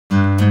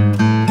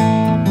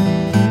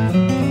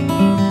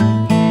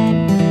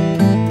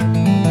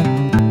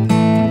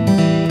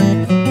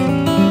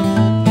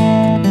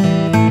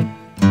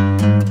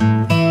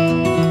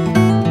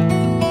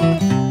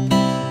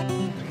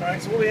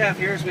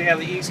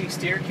AC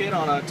steer kit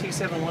on a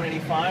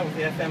T7-185 with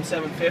the FM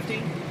 750.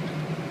 You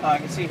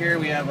can see here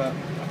we have a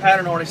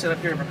pattern already set up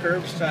here for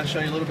curves, trying to show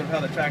you a little bit of how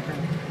the tractor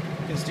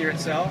can steer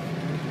itself.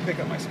 Pick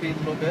up my speed a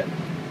little bit.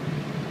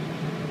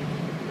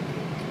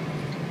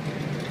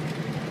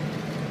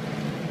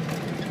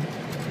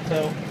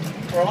 So,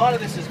 where a lot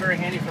of this is very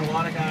handy for a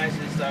lot of guys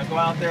is go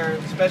out there,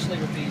 especially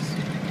with these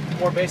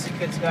more basic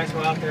kits, guys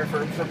go out there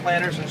for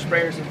planters and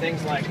sprayers and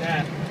things like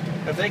that.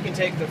 If they can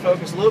take the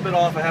focus a little bit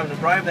off of having to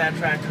drive that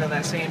tractor to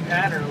that same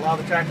pattern and allow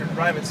the tractor to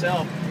drive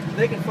itself,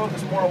 they can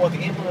focus more on what the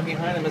implement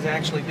behind them is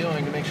actually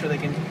doing to make sure they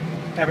can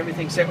have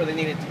everything set where they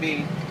need it to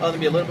be, other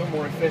than be a little bit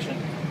more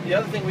efficient. The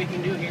other thing we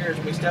can do here is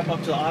when we step up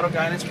to the auto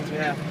guidance, which we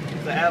have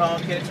the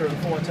add-on kits or the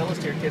full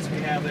IntelliSteer kits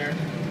we have there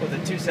with the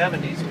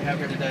 270s we have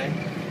here today.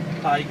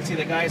 You can see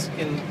the guys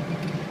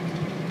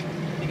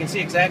you can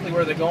see exactly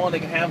where they're going. They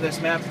can have this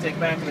map to take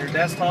back to their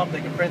desktop.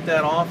 They can print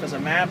that off as a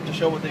map to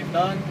show what they've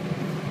done.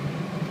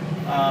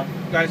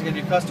 Guys are going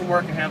to do custom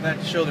work and have that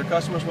to show their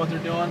customers what they're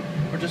doing,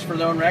 or just for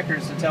their own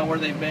records to tell where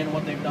they've been,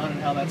 what they've done,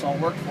 and how that's all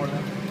worked for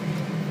them.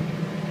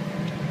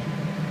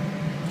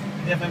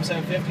 The FM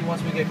 750,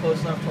 once we get close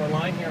enough to our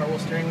line here, our wheel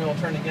steering wheel will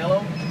turn to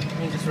yellow. It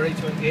means it's ready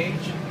to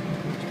engage.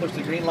 Just push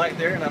the green light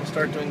there and that'll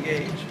start to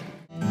engage.